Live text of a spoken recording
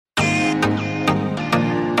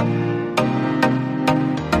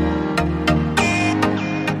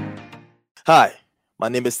Hi, my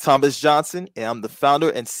name is Thomas Johnson, and I'm the founder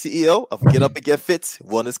and CEO of Get Up and Get Fit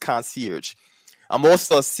Wellness Concierge. I'm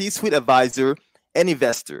also a C suite advisor and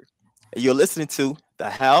investor. And you're listening to the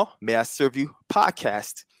How May I Serve You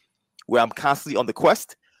podcast, where I'm constantly on the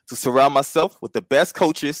quest to surround myself with the best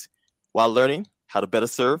coaches while learning how to better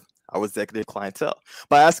serve our executive clientele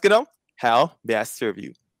by asking them, How may I serve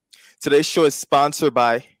you? Today's show is sponsored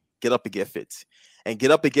by Get Up and Get Fit. And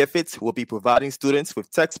Get Up and Get Fit will be providing students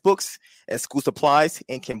with textbooks and school supplies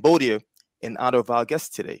in Cambodia in honor of our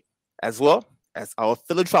guest today, as well as our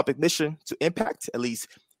philanthropic mission to impact at least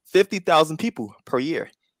 50,000 people per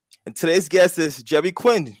year. And today's guest is Jeri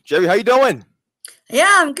Quinn. Jeri, how you doing?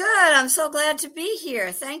 Yeah, I'm good. I'm so glad to be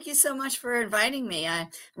here. Thank you so much for inviting me. I'm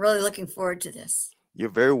really looking forward to this. You're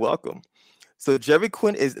very welcome. So Jeri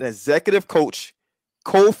Quinn is an executive coach,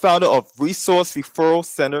 co-founder of Resource Referral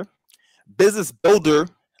Center, business builder,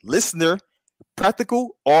 listener,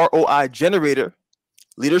 practical ROI generator,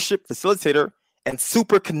 leadership facilitator, and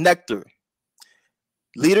super connector.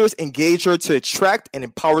 Leaders engage her to attract and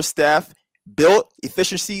empower staff, build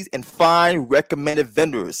efficiencies, and find recommended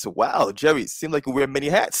vendors. Wow, Jeri, seems like you wear many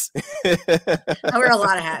hats. I wear a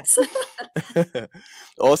lot of hats.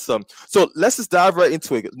 Awesome. So let's just dive right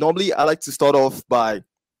into it. Normally, I like to start off by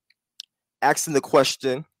asking the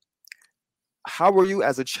question, how were you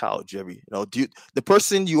as a child, Jeri? The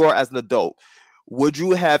person you are as an adult, would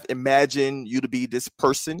you have imagined you to be this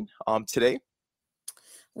person today?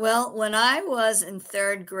 Well, when I was in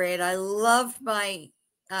third grade, I loved my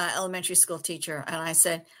elementary school teacher. And I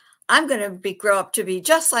said, I'm going to grow up to be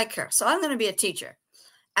just like her. So I'm going to be a teacher.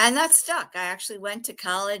 And that stuck. I actually went to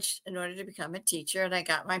college in order to become a teacher. And I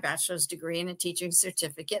got my bachelor's degree and a teaching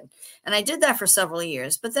certificate. And I did that for several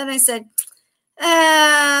years. But then I said,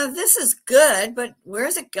 this is good, but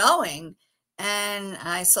where's it going? And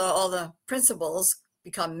I saw all the principals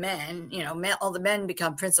become men, all the men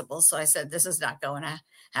become principals. So I said, this is not going to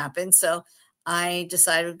happen. So I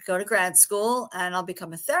decided to go to grad school and I'll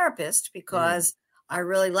become a therapist because I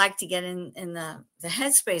really like to get in the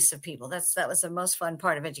headspace of people. That was the most fun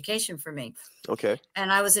part of education for me. Okay.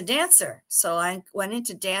 And I was a dancer. So I went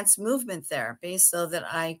into dance movement therapy so that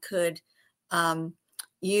I could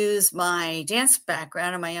use my dance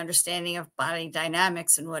background and my understanding of body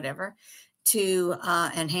dynamics and whatever to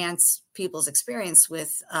enhance people's experience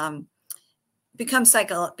with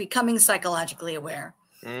becoming psychologically aware.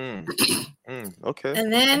 Okay.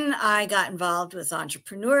 And then I got involved with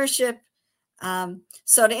entrepreneurship.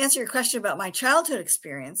 So to answer your question about my childhood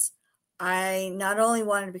experience, I not only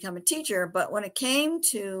wanted to become a teacher, but when it came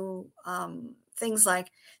to things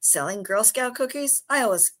like selling Girl Scout cookies, I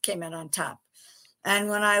always came out on top. And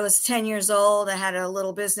when I was 10 years old, I had a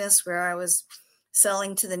little business where I was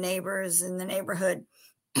selling to the neighbors in the neighborhood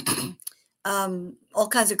all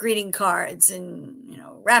kinds of greeting cards and,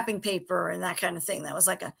 wrapping paper and that kind of thing. That was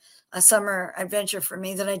like a summer adventure for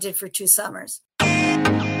me that I did for 2 summers.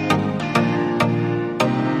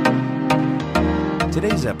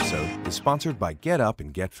 Today's episode is sponsored by Get Up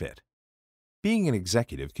and Get Fit. Being an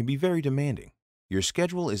executive can be very demanding. Your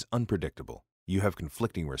schedule is unpredictable. You have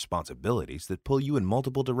conflicting responsibilities that pull you in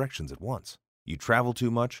multiple directions at once. You travel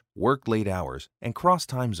too much, work late hours, and cross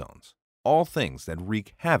time zones. All things that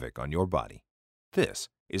wreak havoc on your body. This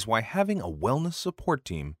is why having a wellness support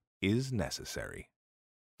team is necessary.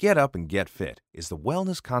 Get Up and Get Fit is the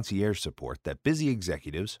wellness concierge support that busy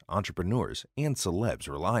executives, entrepreneurs, and celebs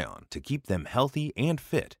rely on to keep them healthy and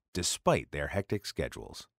fit despite their hectic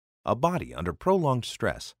schedules. A body under prolonged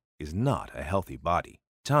stress is not a healthy body.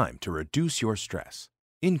 Time to reduce your stress.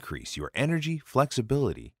 Increase your energy,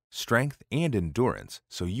 flexibility, strength, and endurance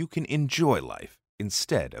so you can enjoy life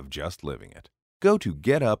instead of just living it. Go to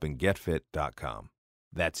getupandgetfit.com.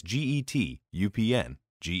 That's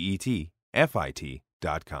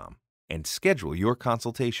GETUPNGETFIT.com and schedule your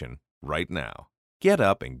consultation right now. Get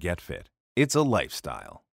Up and Get Fit. It's a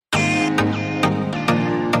lifestyle.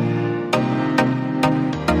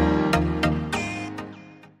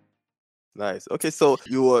 Nice. Okay, so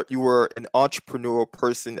you were an entrepreneurial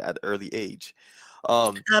person at an early age.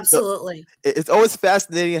 Absolutely. It's always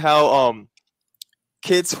fascinating how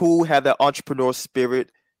kids who have that entrepreneurial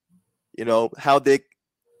spirit, how they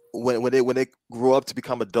when they grow up to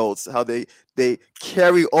become adults, how they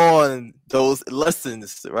carry on those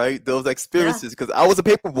lessons, right? Those experiences. Because I was a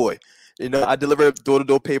paper boy. I delivered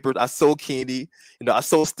door-to-door papers. I sold candy. I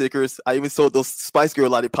sold stickers. I even sold those Spice Girl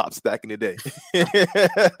lollipops back in the day.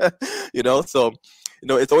 So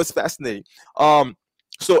it's always fascinating.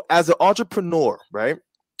 So as an entrepreneur, right?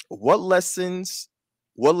 What lessons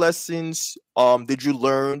did you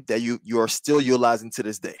learn that you are still utilizing to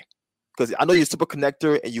this day? Because I know you're a super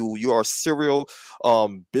connector and you are a serial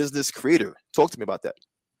business creator. Talk to me about that.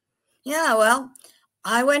 Yeah, well,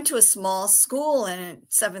 I went to a small school, and in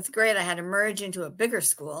 7th grade, I had to merge into a bigger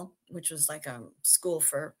school, which was like a school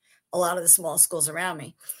for a lot of the small schools around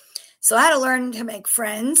me. So I had to learn to make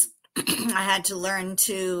friends. I had to learn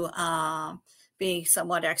to be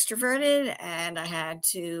somewhat extroverted, and I had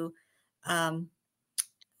to,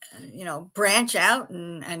 branch out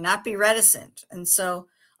and not be reticent. And so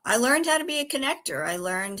I learned how to be a connector. I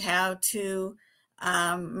learned how to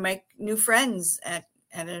make new friends at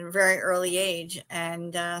a very early age.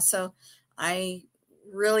 And so I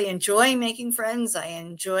really enjoy making friends. I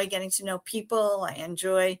enjoy getting to know people. I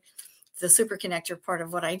enjoy the super connector part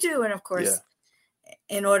of what I do. And of course,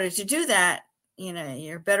 in order to do that,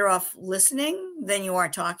 you're better off listening than you are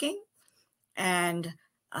talking. And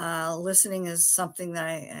listening is something that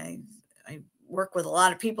I work with a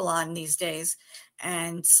lot of people on these days.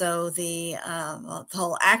 And so the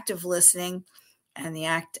whole act of listening and the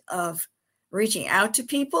act of reaching out to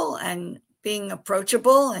people and being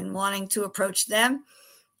approachable and wanting to approach them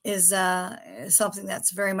is something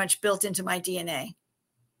that's very much built into my DNA.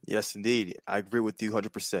 Yes, indeed. I agree with you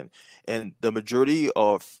 100%. And the majority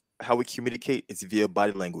of how we communicate is via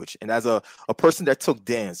body language. And as a person that took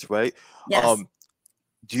dance, right? Yes.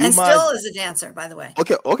 Do you and mind? still is a dancer, by the way.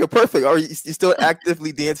 Okay, perfect. Are you still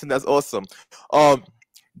actively dancing? That's awesome.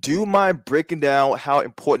 Do you mind breaking down how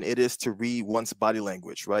important it is to read one's body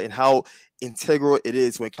language, right? And how integral it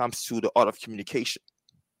is when it comes to the art of communication?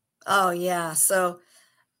 Oh, yeah. So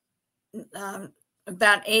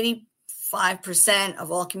about 85%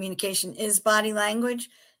 of all communication is body language.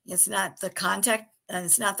 It's not the content, and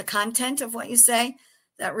it's not the content of what you say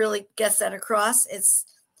that really gets that across. It's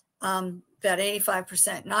about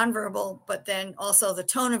 85% nonverbal, but then also the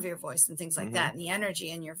tone of your voice and things like that, and the energy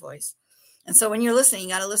in your voice. And so when you're listening, you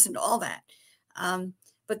got to listen to all that.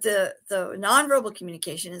 But the nonverbal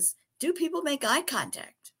communication is, do people make eye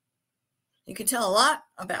contact? You can tell a lot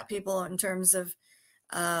about people in terms of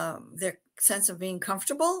their sense of being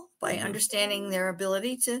comfortable by understanding their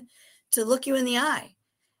ability to look you in the eye.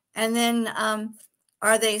 And then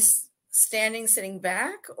are they standing, sitting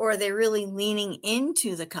back, or are they really leaning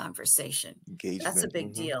into the conversation? Engagement. That's a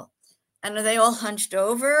big deal. And are they all hunched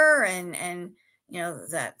over and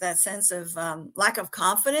that sense of lack of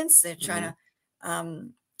confidence? They're trying to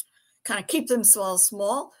kind of keep themselves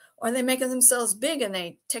small, or are they making themselves big and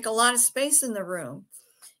they take a lot of space in the room?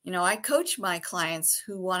 I coach my clients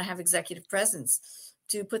who want to have executive presence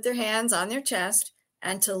to put their hands on their chest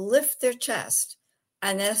and to lift their chest.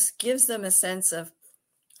 And this gives them a sense of,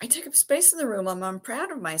 I take up space in the room. I'm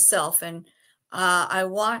proud of myself. And I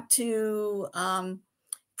want to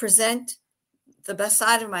present the best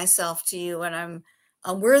side of myself to you. And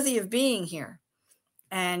I'm worthy of being here.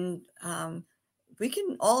 And we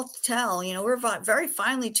can all tell, we're very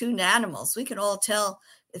finely tuned animals. We can all tell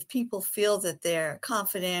if people feel that they're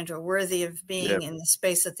confident or worthy of being in the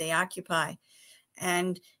space that they occupy.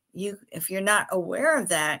 And if you're not aware of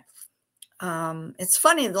that, it's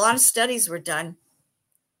funny, a lot of studies were done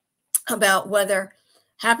about whether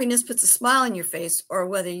happiness puts a smile on your face or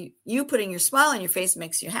whether you putting your smile on your face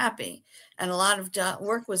makes you happy. And a lot of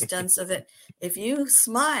work was done so that if you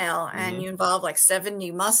smile and you involve like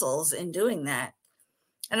 70 muscles in doing that,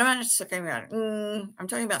 and I'm not just talking about, I'm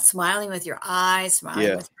talking about smiling with your eyes,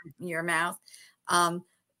 smiling with your mouth.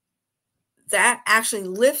 That actually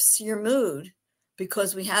lifts your mood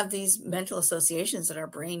because we have these mental associations that our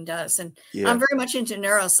brain does. And I'm very much into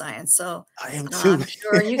neuroscience. So I am too. I'm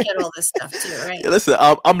sure you get all this stuff too, right? Yeah, listen,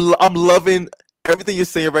 I'm loving everything you're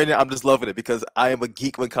saying right now. I'm just loving it because I am a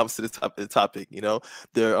geek when it comes to the topic. The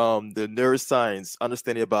neuroscience,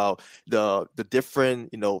 understanding about the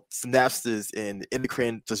different synapses and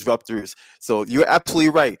endocrine disruptors. So you're absolutely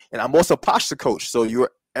right, and I'm also a posture coach. So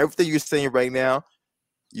everything you're saying right now,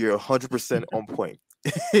 you're 100% on point.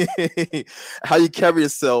 How you carry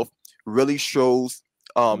yourself really shows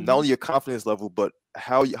not only your confidence level, but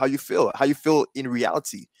how you feel in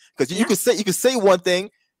reality. Because you could say one thing,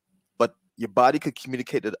 but your body could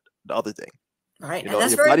communicate the other thing. Right. And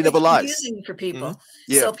that's very confusing for people.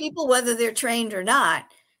 So people, whether they're trained or not,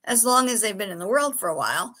 as long as they've been in the world for a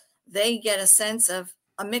while, they get a sense of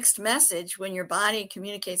a mixed message when your body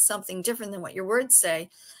communicates something different than what your words say.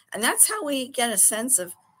 And that's how we get a sense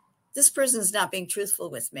of, this person's not being truthful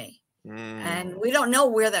with me. And we don't know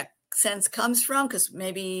where that sense comes from because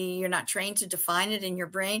maybe you're not trained to define it in your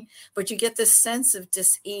brain, but you get this sense of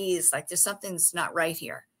dis-ease, like there's something that's not right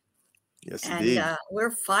here. Yes, and indeed.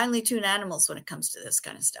 We're finely tuned animals when it comes to this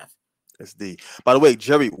kind of stuff. Yes, indeed. By the way,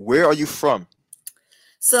 Jeri, where are you from?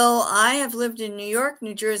 So I have lived in New York,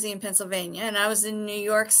 New Jersey, and Pennsylvania, and I was in New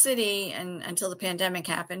York City and until the pandemic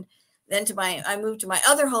happened. Then I moved to my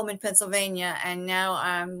other home in Pennsylvania, and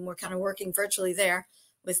now we're kind of working virtually there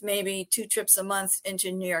with maybe 2 trips a month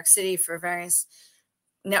into New York City for various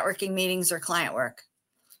networking meetings or client work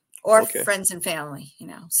or Okay. friends and family,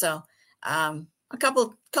 So a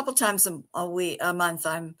couple times a month,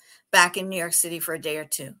 I'm back in New York City for a day or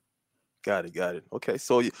two. Got it. Okay,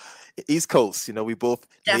 so East Coast, we both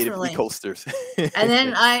native East Definitely. Coasters. And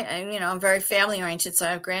then I'm very family oriented. So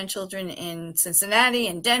I have grandchildren in Cincinnati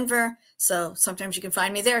and Denver. So sometimes you can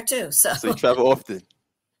find me there too. So So you travel often.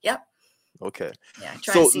 yep. Okay. Yeah. I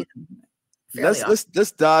try to see them fairly often.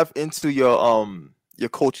 Let's dive into your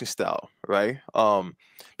coaching style, right?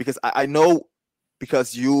 Because I know,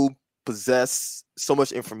 because you possess so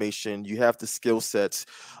much information, you have the skill sets.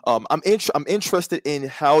 I'm interested in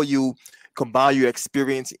how you combine your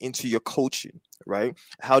experience into your coaching, right?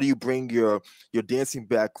 How do you bring your dancing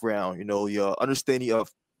background, your understanding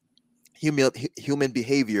of human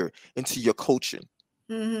behavior into your coaching?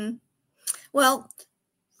 Mm-hmm. Well,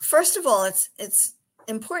 first of all, it's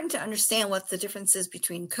important to understand what the difference is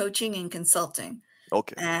between coaching and consulting.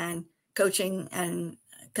 Okay. And coaching and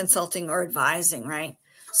consulting or advising, right?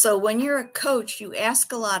 So when you're a coach, you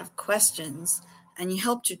ask a lot of questions and you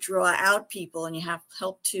help to draw out people, and you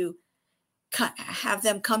help to have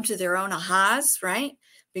them come to their own ahas, right?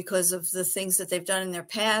 Because of the things that they've done in their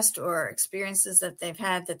past or experiences that they've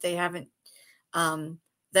had that they haven't,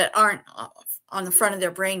 that aren't on the front of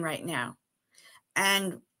their brain right now.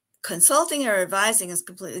 And consulting or advising is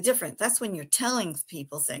completely different. That's when you're telling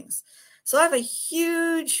people things. So I have a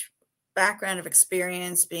huge background of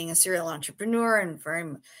experience being a serial entrepreneur and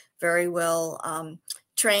very, very well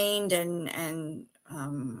trained and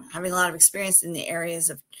having a lot of experience in the areas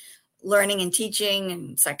of learning and teaching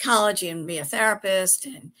and psychology and be a therapist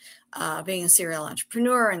and being a serial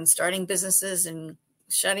entrepreneur and starting businesses and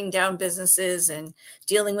shutting down businesses and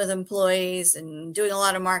dealing with employees and doing a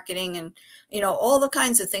lot of marketing and, all the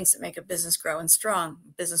kinds of things that make a business grow and strong,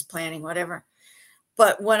 business planning, whatever.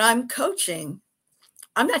 But when I'm coaching,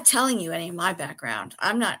 I'm not telling you any of my background.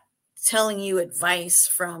 I'm not telling you advice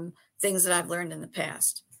from things that I've learned in the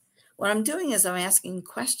past. What I'm doing is I'm asking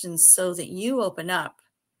questions so that you open up,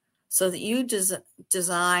 so that you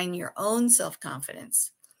design your own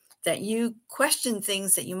self-confidence, that you question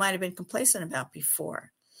things that you might have been complacent about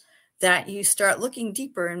before, that you start looking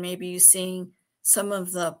deeper and maybe you seeing some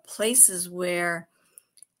of the places where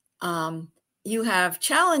you have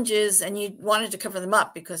challenges and you wanted to cover them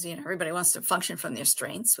up because, everybody wants to function from their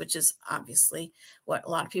strengths, which is obviously what a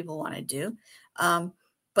lot of people want to do.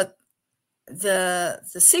 But the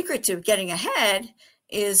secret to getting ahead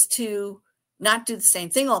is to not do the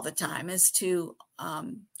same thing all the time, is to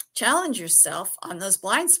challenge yourself on those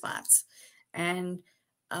blind spots. And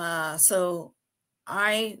so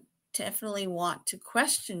I definitely want to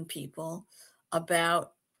question people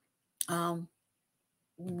about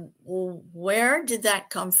where did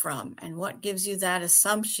that come from and what gives you that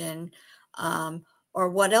assumption, or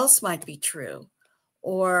what else might be true,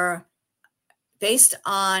 or based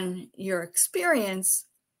on your experience,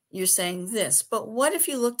 you're saying this, but what if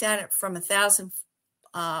you looked at it from 1,000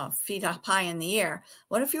 feet up high in the air?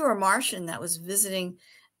 What if you were a Martian that was visiting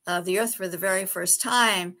the Earth for the very first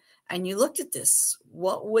time and you looked at this?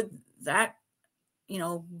 What would that,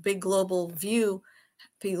 big global view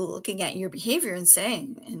be looking at your behavior and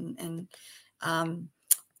saying? And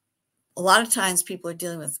a lot of times people are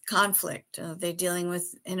dealing with conflict. They're dealing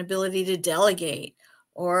with inability to delegate,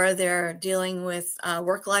 or they're dealing with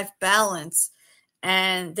work-life balance,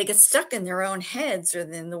 and they get stuck in their own heads or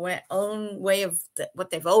in the own way of the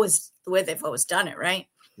way they've always done it, right?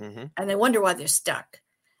 Mm-hmm. And they wonder why they're stuck.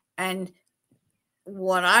 And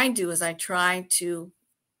what I do is I try to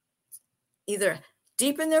either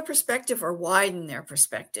deepen their perspective or widen their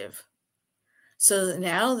perspective. So that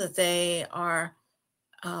now that they are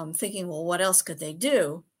thinking, well, what else could they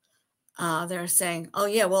do? They're saying, oh,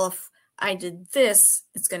 yeah, well, if I did this,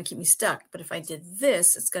 it's going to keep me stuck. But if I did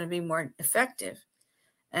this, it's going to be more effective.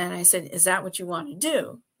 And I said, is that what you want to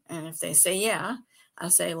do? And if they say, yeah, I'll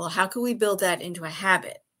say, well, how can we build that into a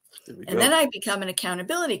habit? And then I become an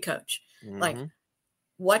accountability coach. Mm-hmm. Like,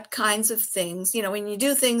 what kinds of things, when you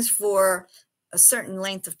do things for a certain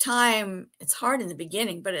length of time, it's hard in the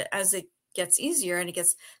beginning, but as it gets easier and it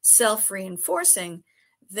gets self-reinforcing,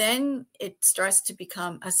 then it starts to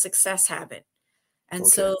become a success habit. And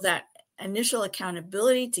so that initial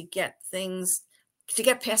accountability to get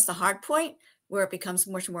past the hard point where it becomes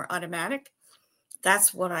much more automatic,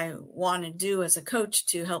 that's what I want to do as a coach,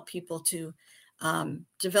 to help people to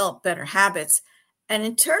develop better habits.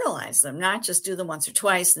 and internalize them, not just do them once or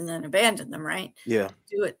twice and then abandon them, right? Yeah.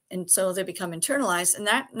 Do it. And so they become internalized. And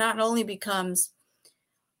that not only becomes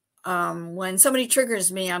when somebody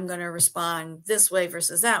triggers me, I'm going to respond this way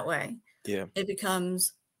versus that way. Yeah. It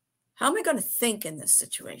becomes, how am I going to think in this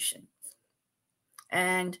situation?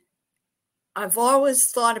 And I've always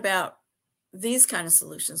thought about these kind of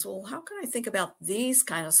solutions. Well, how can I think about these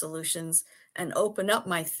kind of solutions and open up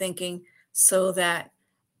my thinking so that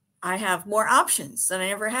I have more options than I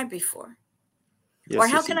ever had before? Yes, Or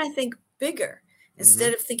how yes, can I think bigger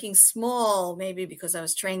instead Mhm. of thinking small, maybe because I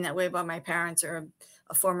was trained that way by my parents or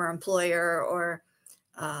a former employer or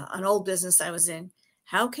an old business I was in?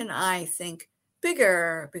 How can I think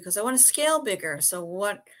bigger because I want to scale bigger? So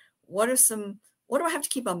what do I have to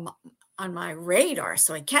keep on my radar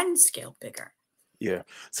so I can scale bigger? Yeah.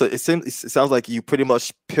 So it sounds like you pretty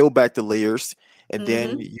much peel back the layers, and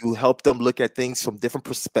then Hmm. you help them look at things from different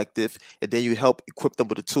perspective, and then you help equip them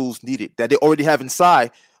with the tools needed that they already have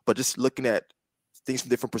inside, but just looking at things from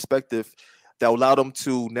different perspective that will allow them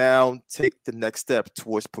to now take the next step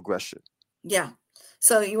towards progression. Yeah.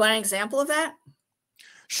 So you want an example of that?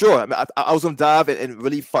 Sure. I mean, I was gonna dive and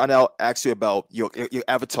really find out actually about your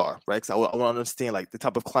avatar, right? Because I want to understand like the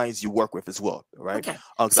type of clients you work with as well, right? Okay.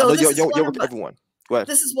 Because I So know this is you're with everyone. Go ahead.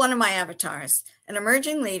 this is one of my avatars, an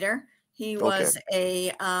emerging leader. He Okay. was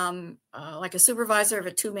a like a supervisor of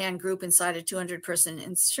a 2-man group inside a 200-person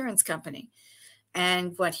insurance company.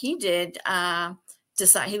 And what he did, he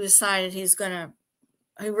decided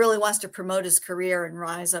he really wants to promote his career and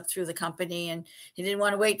rise up through the company. And he didn't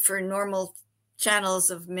want to wait for normal channels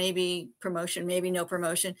of maybe promotion, maybe no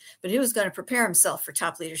promotion, but he was going to prepare himself for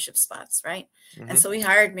top leadership spots, right? And Hmm. so he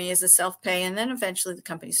hired me as a self-pay, and then eventually the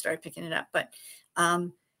company started picking it up. But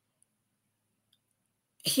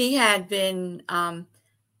he had been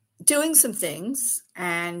doing some things,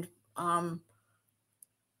 and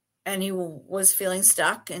he was feeling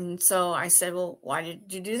stuck. And so I said, well, why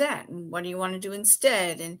did you do that? And what do you want to do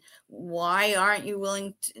instead? And why aren't you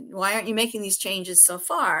making these changes so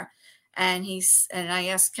far? And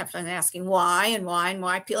I kept on asking why and why and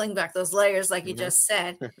why, peeling back those layers, like you Hmm. just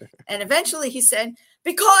said. And eventually he said,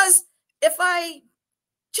 because if I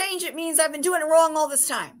change, it means I've been doing it wrong all this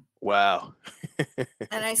time. Wow.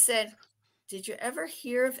 And I said, did you ever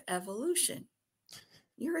hear of evolution?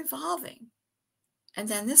 You're evolving. And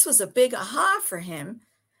then this was a big aha for him,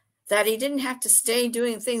 that he didn't have to stay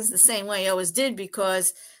doing things the same way he always did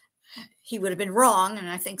because he would have been wrong. And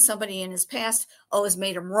I think somebody in his past always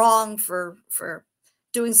made him wrong for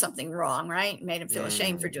doing something wrong, right? Made him feel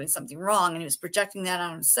ashamed for Mm. doing something wrong. And he was projecting that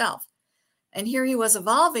on himself. And here he was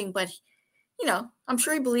evolving, but I'm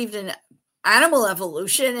sure he believed in animal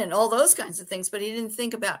evolution and all those kinds of things, but he didn't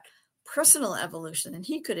think about personal evolution, and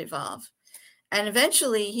he could evolve. And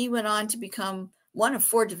eventually he went on to become one of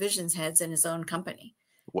 4 divisions heads in his own company.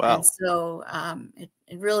 And Wow. so it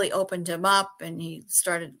really opened him up, and he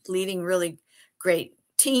started leading really great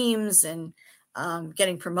teams and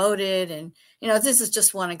getting promoted. And, this is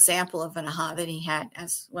just one example of an aha that he had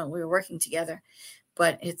as when we were working together,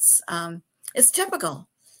 but it's typical.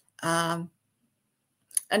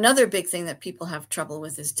 Another big thing that people have trouble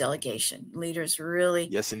with is delegation. Leaders really,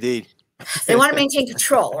 Yes, indeed. they want to maintain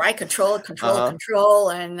control, right? Control, Uh-huh.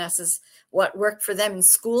 and this is what worked for them in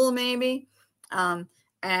school, maybe. But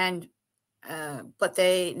now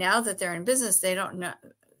that they're in business, they don't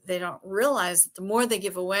realize that the more they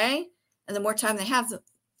give away and the more time they have,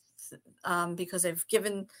 because they've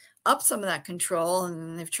given up some of that control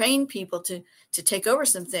and they've trained people to take over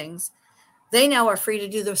some things. They now are free to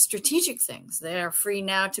do those strategic things. They are free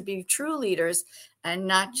now to be true leaders and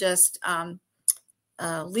not just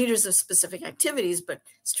leaders of specific activities, but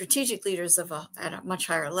strategic leaders at a much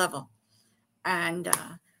higher level. And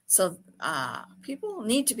so people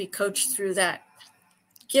need to be coached through that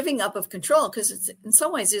giving up of control, because it's in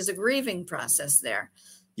some ways there's a grieving process there.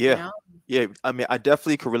 Yeah. Yeah. I mean, I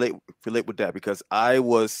definitely could relate with that because I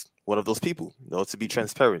was one of those people, to be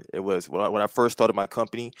transparent. It was when I first started my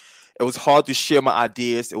company, it was hard to share my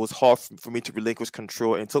ideas. It was hard for me to relinquish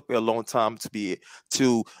control. And it took me a long time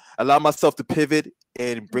to allow myself to pivot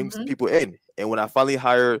and bring Mm-hmm. people in. And when I finally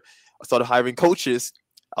started hiring coaches,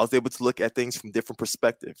 I was able to look at things from different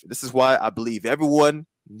perspective. This is why I believe everyone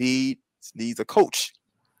needs a coach,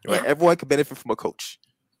 right? Yeah. Everyone can benefit from a coach,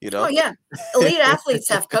 Oh, yeah. Elite athletes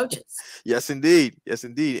have coaches. Yes, indeed. Yes,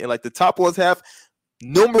 indeed. And like the top ones have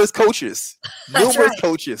numerous coaches, That's right.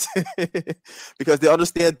 because they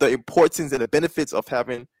understand the importance and the benefits of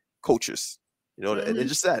having coaches. Mm-hmm. And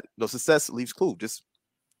just that, success leaves clue. Just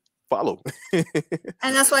follow. And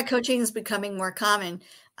that's why coaching is becoming more common.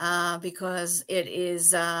 because it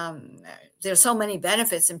is, there's so many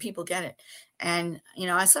benefits and people get it. And,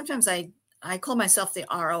 I call myself the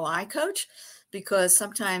ROI coach, because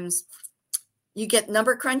sometimes you get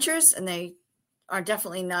number crunchers and they are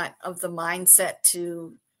definitely not of the mindset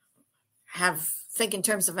to think in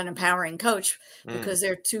terms of an empowering coach, because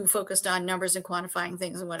they're too focused on numbers and quantifying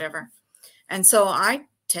things and whatever. And so I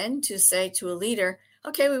tend to say to a leader,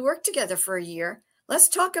 okay, we worked together for a year. Let's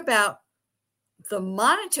talk about the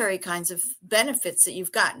monetary kinds of benefits that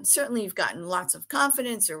you've gotten. Certainly you've gotten lots of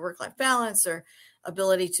confidence or work-life balance or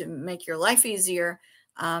ability to make your life easier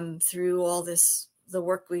through all the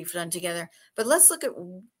work we've done together. But let's look at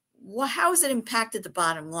how has it impacted the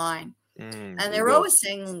bottom line? And they're always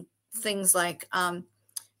saying things like,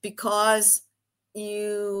 because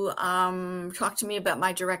you talk to me about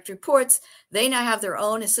my direct reports, they now have their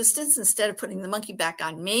own assistants instead of putting the monkey back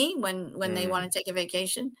on me when they want to take a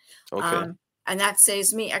vacation. Okay. And that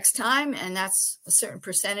saves me X time, and that's a certain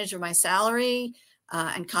percentage of my salary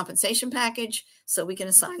and compensation package, so we can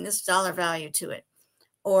assign this dollar value to it.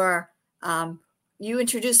 Or you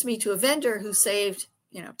introduced me to a vendor who saved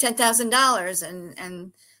 $10,000,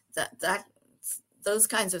 and that those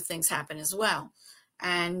kinds of things happen as well.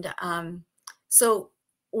 And so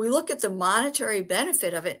we look at the monetary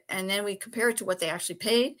benefit of it, and then we compare it to what they actually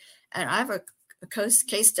paid. And I have a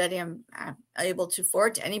case study I'm able to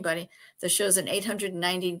forward to anybody that shows an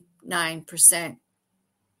 899%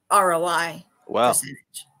 ROI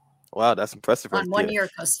percentage. Wow, that's impressive right on there. 1 year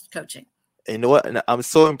coaching. And you know what? And I'm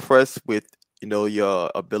so impressed with your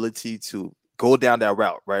ability to go down that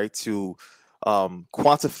route, right? To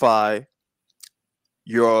quantify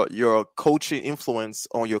your coaching influence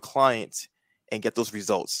on your client and get those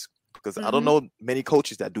results. Because I don't know many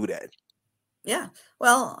coaches that do that. Yeah.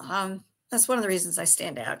 Well, that's one of the reasons I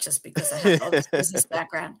stand out, just because I have all this business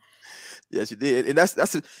background. Yes, you did, and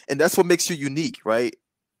that's what makes you unique, right?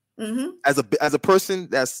 As a person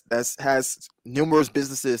that has numerous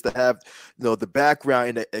businesses that have the background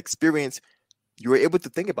and the experience, you were able to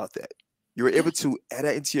think about that. You were able to add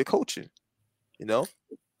that into your coaching. Well,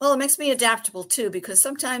 it makes me adaptable too, because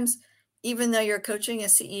sometimes, even though you're coaching a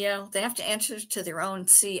CEO, they have to answer to their own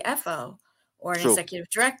CFO, or an executive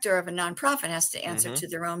director of a nonprofit has to answer to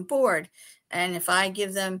their own board. And if I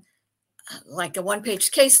give them like a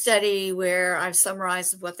one-page case study where I've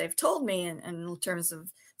summarized what they've told me in terms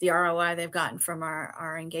of the ROI they've gotten from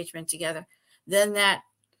our engagement together, then that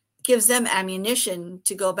gives them ammunition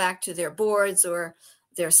to go back to their boards or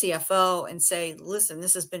their CFO and say, listen,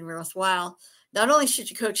 this has been worthwhile. Not only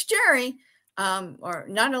should you coach Jeri, or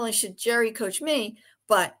not only should Jeri coach me,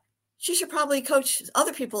 but she should probably coach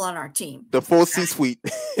other people on our team. The full C-suite.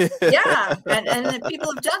 Yeah. And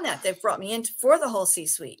people have done that. They've brought me in for the whole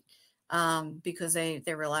C-suite because they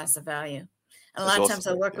realize the value. And a lot of times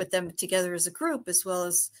I work with them together as a group as well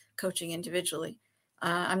as coaching individually.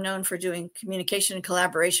 I'm known for doing communication and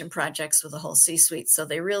collaboration projects with the whole C-suite. So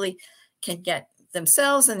they really can get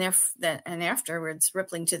themselves and afterwards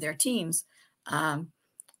rippling to their teams,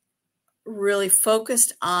 really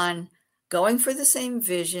focused on going for the same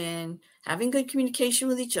vision, having good communication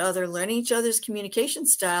with each other, learning each other's communication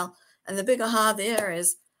style. And the big aha there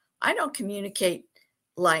is, I don't communicate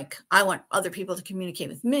like I want other people to communicate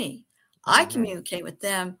with me. I communicate with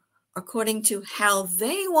them according to how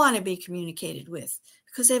they want to be communicated with,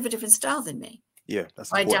 because they have a different style than me. Yeah,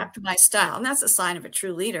 that's I important. adapt my style. And that's a sign of a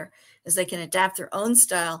true leader, is they can adapt their own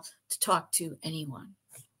style to talk to anyone.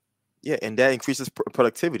 Yeah, and that increases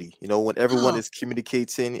productivity. When everyone is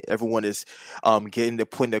communicating, everyone is getting the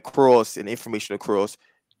point across and information across,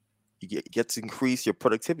 you get to increase your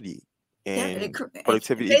productivity, and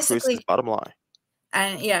productivity increases bottom line.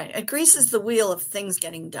 And it greases the wheel of things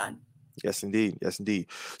getting done. Yes, indeed. Yes, indeed.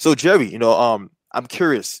 So, Jeri, I'm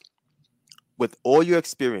curious, with all your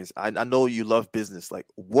experience, I know you love business. Like,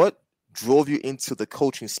 what drove you into the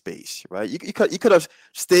coaching space, right? You could have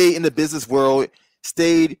stayed in the business world,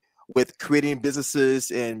 stayed with creating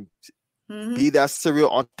businesses and be that serial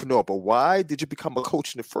entrepreneur. But why did you become a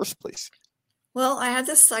coach in the first place? Well, I had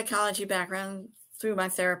this psychology background through my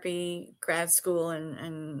therapy, grad school,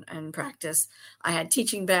 and practice. I had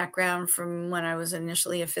teaching background from when I was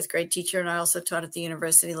initially a 5th grade teacher, and I also taught at the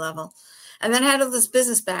university level. And then I had all this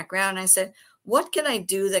business background. I said, what can I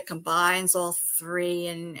do that combines all three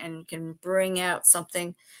and can bring out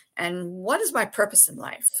something? And what is my purpose in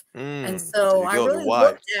life? And so I really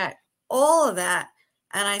looked at all of that.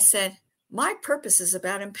 And I said, my purpose is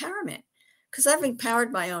about empowerment, because I've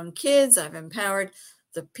empowered my own kids. I've empowered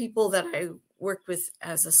the people that I worked with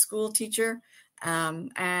as a school teacher.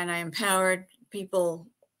 And I empowered people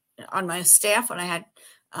on my staff when I had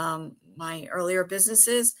my earlier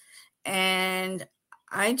businesses. And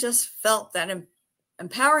I just felt that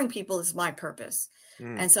empowering people is my purpose.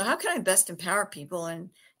 And so how can I best empower people and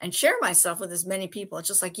share myself with as many people? It's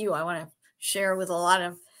just like you, I want to share with a lot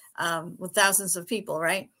of, with thousands of people.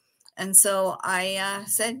 Right. And so I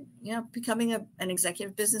said, becoming an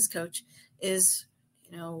executive business coach is,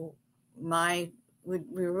 would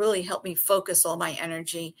really help me focus all my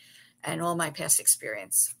energy and all my past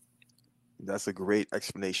experience. That's a great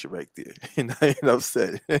explanation right there. Enough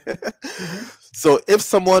said. So if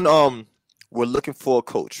someone were looking for a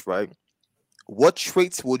coach, right? What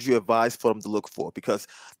traits would you advise for them to look for? Because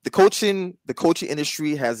the coaching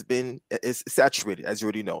industry is saturated, as you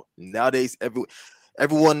already know. Nowadays,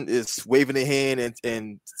 everyone is waving their hand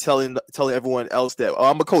and telling everyone else that, oh,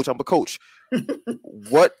 I'm a coach.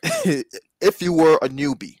 What if you were a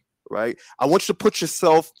newbie, right? I want you to put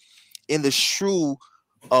yourself in the shoe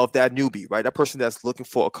of that newbie, right? That person that's looking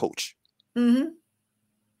for a coach. Mm-hmm.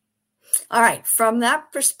 All right. From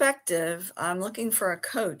that perspective, I'm looking for a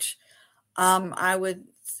coach. I would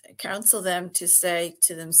counsel them to say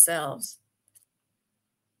to themselves,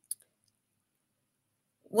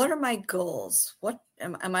 what are my goals? What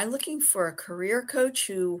am I looking for? A career coach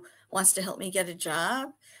who wants to help me get a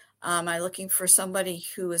job? Am I looking for somebody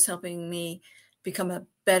who is helping me become a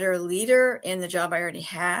better leader in the job I already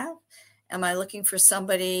have? Am I looking for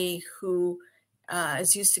somebody who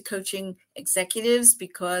is used to coaching executives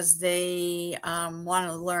because they want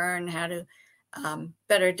to learn how to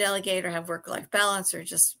better delegate or have work-life balance, or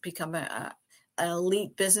just become an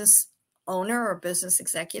elite business owner or business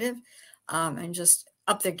executive, and just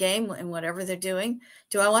up their game in whatever they're doing?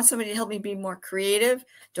 Do I want somebody to help me be more creative?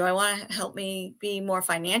 Do I want to help me be more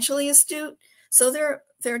financially astute? So there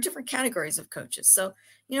are different categories of coaches. So,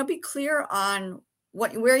 be clear on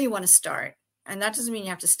where you want to start. And that doesn't mean you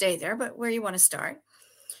have to stay there, but where you want to start.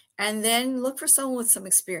 And then look for someone with some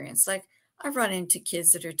experience. Like, I've run into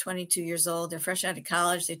kids that are 22 years old. They're fresh out of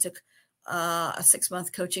college. They took a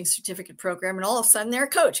 6-month coaching certificate program, and all of a sudden they're a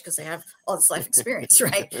coach because they have all this life experience,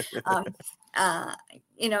 right?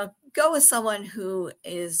 Go with someone who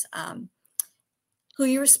is who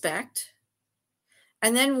you respect.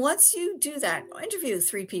 And then once you do that, interview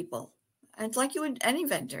 3 people, and like you would any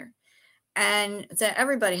vendor, and that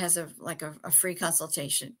everybody has a free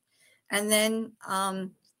consultation. And then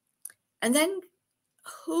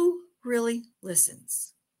who really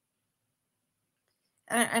listens?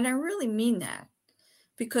 And I really mean that,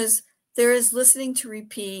 because there is listening to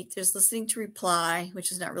repeat, there's listening to reply,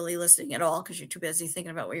 which is not really listening at all because you're too busy thinking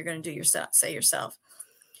about what you're going to do yourself.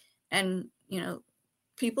 And,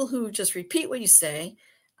 people who just repeat what you say,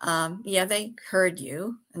 they heard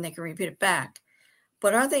you and they can repeat it back.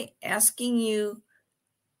 But are they asking you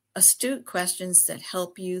astute questions that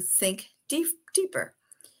help you think deeper?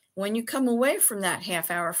 When you come away from that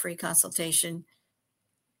half-hour free consultation,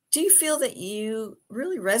 do you feel that you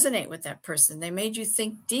really resonate with that person? They made you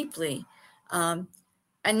think deeply, and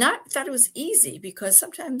not that it was easy, because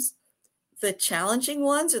sometimes the challenging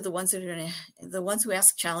ones are the ones the ones who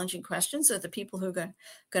ask challenging questions are the people who are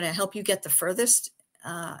going to help you get the furthest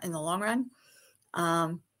in the long run.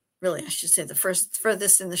 Really, I should say the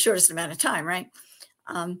furthest in the shortest amount of time, right?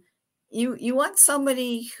 You want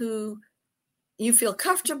somebody who you feel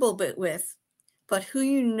comfortable with, but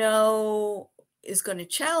who is going to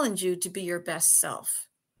challenge you to be your best self,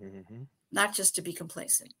 not just to be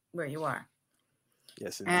complacent where you are.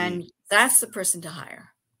 Yes, indeed. And that's the person to hire.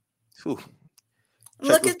 Whew.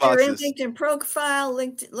 Look at their LinkedIn profile,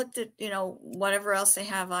 looked at, whatever else they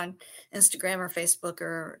have on Instagram or Facebook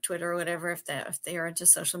or Twitter or whatever, if they are into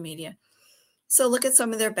social media. So look at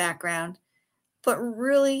some of their background, but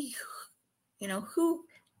really, who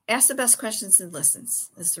asks the best questions and listens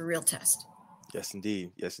is the real test. Yes,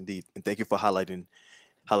 indeed. And thank you for highlighting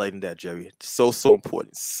that, Jeri. So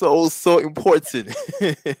important. So important.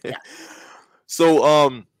 Yeah.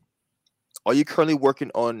 So, are you currently working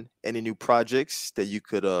on any new projects that you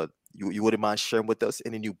could you wouldn't mind sharing with us?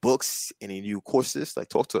 Any new books, any new courses?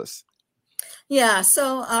 Talk to us. Yeah.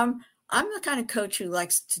 So I'm the kind of coach who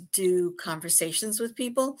likes to do conversations with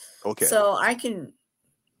people. Okay. So I can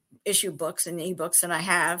issue books and ebooks, and I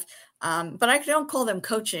have, but I don't call them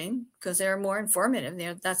coaching because they're more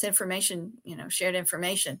informative. That's information, shared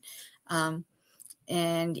information.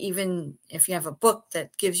 And even if you have a book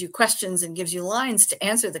that gives you questions and gives you lines to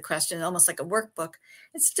answer the question, almost like a workbook,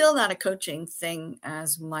 it's still not a coaching thing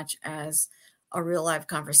as much as a real live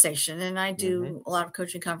conversation. And I do a lot of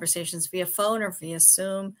coaching conversations via phone or via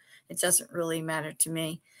Zoom. It doesn't really matter to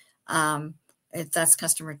me. That's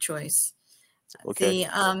customer choice. Okay.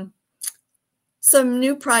 Some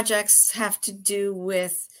new projects have to do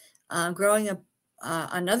with growing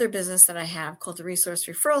another business that I have called the Resource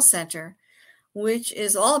Referral Center, which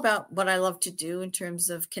is all about what I love to do in terms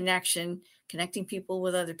of connecting people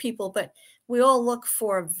with other people. But we all look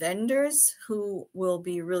for vendors who will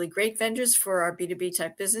be really great vendors for our B2B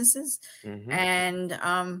type businesses.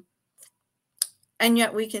 And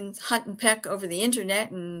yet we can hunt and peck over the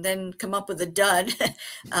internet and then come up with a dud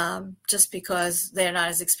just because they're not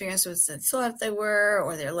as experienced as they thought they were,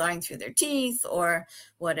 or they're lying through their teeth or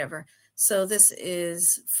whatever. So this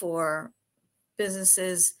is for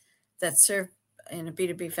businesses that serve in a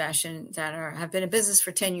B2B fashion that have been in business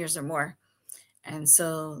for 10 years or more. And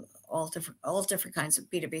so all different kinds of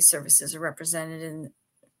B2B services are represented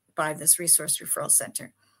by this Resource Referral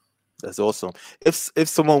Center. That's awesome. If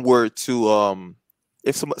someone were to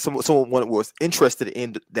if someone was interested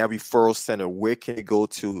in that referral center, where can they go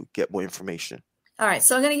to get more information? All right,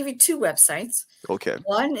 so I'm going to give you two websites. Okay.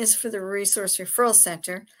 One is for the Resource Referral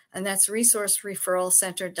Center, and that's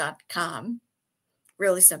resourcereferralcenter.com.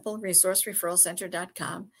 Really simple,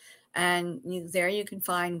 resourcereferralcenter.com. And there you can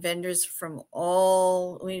find vendors from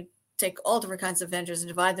we take all different kinds of vendors and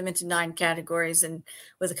divide them into 9 categories. And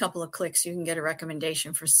with a couple of clicks, you can get a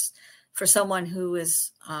recommendation for someone who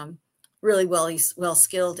is really well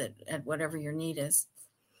skilled at whatever your need is.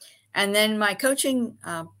 And then my coaching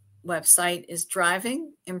website is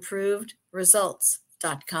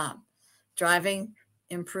drivingimprovedresults.com. Driving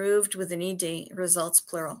improved with an ED, results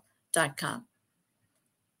plural.com.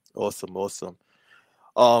 Awesome.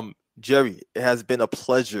 Jeri, it has been a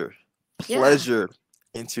pleasure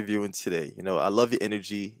interviewing today. I love your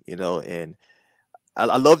energy, and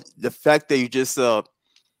I love the fact that you just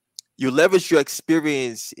you leverage your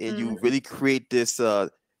experience and you really create this I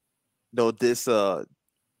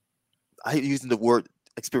hate using the word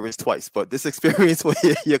experience twice, but this experience with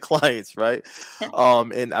your clients, right?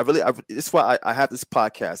 And that's why I have this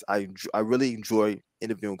podcast. I really enjoy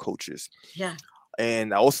interviewing coaches. Yeah.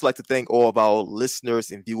 And I also like to thank all of our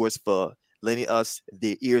listeners and viewers for lending us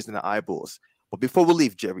their ears and their eyeballs. But before we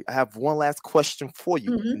leave, Jeri, I have one last question for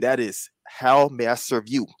you, and that is, how may I serve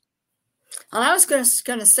you? Well, I was going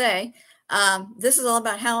to say, this is all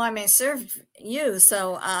about how I may serve you.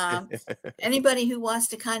 So anybody who wants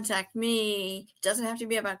to contact me, doesn't have to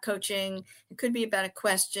be about coaching. It could be about a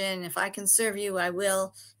question. If I can serve you, I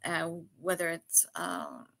will, whether it's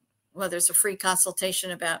a free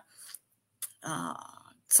consultation about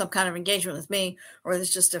some kind of engagement with me, or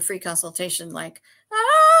it's just a free consultation like,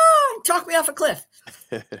 talk me off a cliff.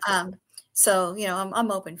 So,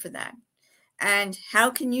 I'm open for that. And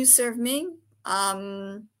how can you serve me?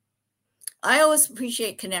 I always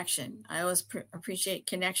appreciate connection. I always appreciate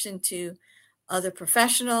connection to other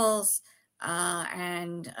professionals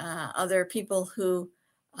and other people who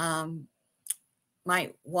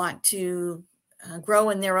might want to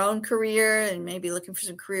grow in their own career and maybe looking for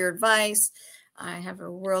some career advice. I have a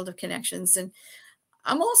world of connections, and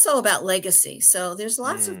I'm also about legacy. So there's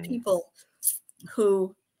lots of people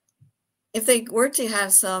who, if they were to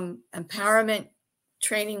have some empowerment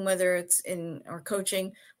training, whether it's or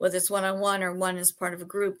coaching, whether it's one-on-one or one as part of a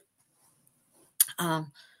group,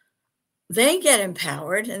 they get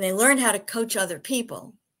empowered and they learn how to coach other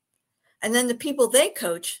people. And then the people they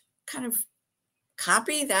coach kind of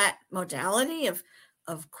copy that modality of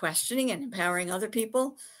questioning and empowering other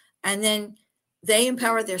people. And then they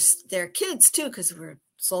empower their kids too, because we're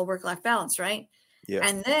soul work-life balance, right? Yeah.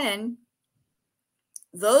 And then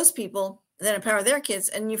those people then empower their kids.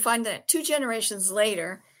 And you find that 2 generations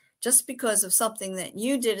later, just because of something that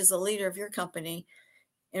you did as a leader of your company,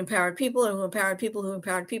 empowered people and who empowered people who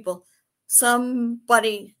empowered people,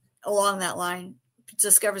 somebody along that line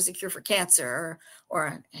discovers a cure for cancer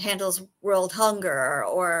or handles world hunger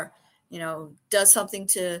or, does something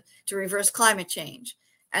to reverse climate change.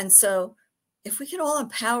 And so if we can all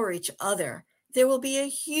empower each other, there will be a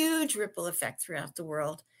huge ripple effect throughout the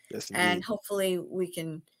world. Yes, and hopefully we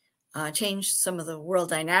can change some of the world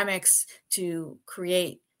dynamics to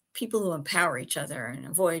create people who empower each other and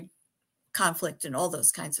avoid conflict and all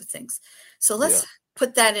those kinds of things. So let's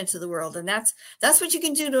put that into the world. And that's what you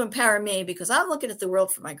can do to empower me, because I'm looking at the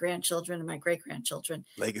world for my grandchildren and my great-grandchildren.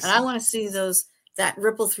 Legacy. And I want to see that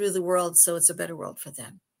ripple through the world so it's a better world for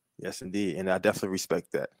them. Yes, indeed. And I definitely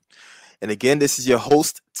respect that. And again, this is your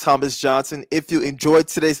host, Thomas Johnson. If you enjoyed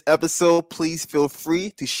today's episode, please feel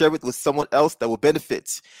free to share it with someone else that will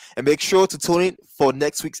benefit. And make sure to tune in for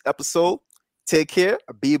next week's episode. Take care,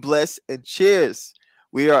 be blessed, and cheers.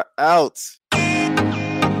 We are out.